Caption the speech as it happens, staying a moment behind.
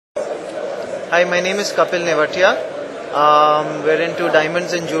Hi, my name is Kapil Nevatia. We're into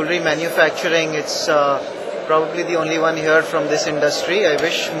diamonds and jewelry manufacturing. It's probably the only one here from this industry. I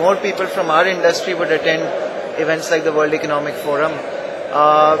wish more people from our industry would attend events like the World Economic Forum.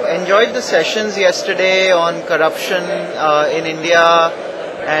 Enjoyed the sessions yesterday on corruption in India,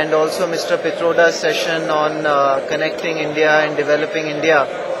 and also Mr. Pitroda's session on connecting India and developing India.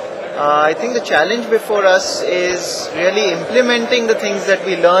 I think the challenge before us is really implementing the things that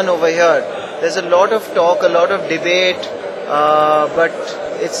we learn over here. There's a lot of talk, a lot of debate, but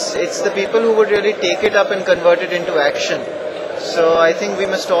it's the people who would really take it up and convert it into action. So I think we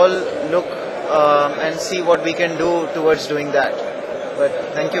must all look and see what we can do towards doing that. But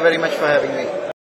thank you very much for having me.